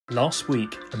Last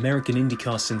week, American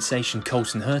IndyCar sensation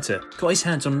Colton Herta got his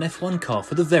hands on an F1 car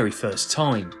for the very first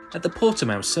time at the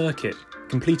Portimao circuit,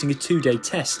 completing a 2-day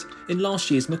test in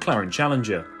last year's McLaren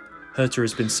Challenger. Herta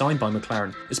has been signed by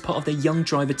McLaren as part of their Young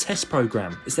Driver Test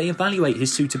programme as they evaluate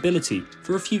his suitability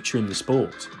for a future in the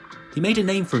sport. He made a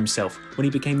name for himself when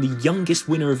he became the youngest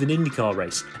winner of an IndyCar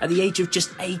race at the age of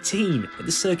just 18 at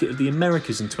the Circuit of the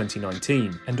Americas in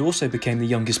 2019, and also became the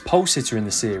youngest pole sitter in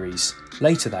the series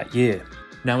later that year.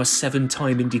 Now a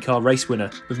 7-time IndyCar race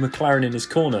winner with McLaren in his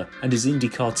corner and his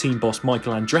IndyCar team boss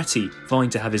Michael Andretti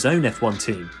vying to have his own F1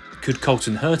 team, could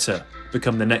Colton Herta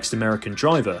become the next American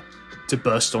driver to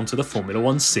burst onto the Formula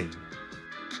 1 scene?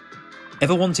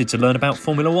 Ever wanted to learn about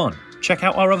Formula 1? Check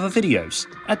out our other videos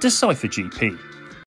at Decyfr GP.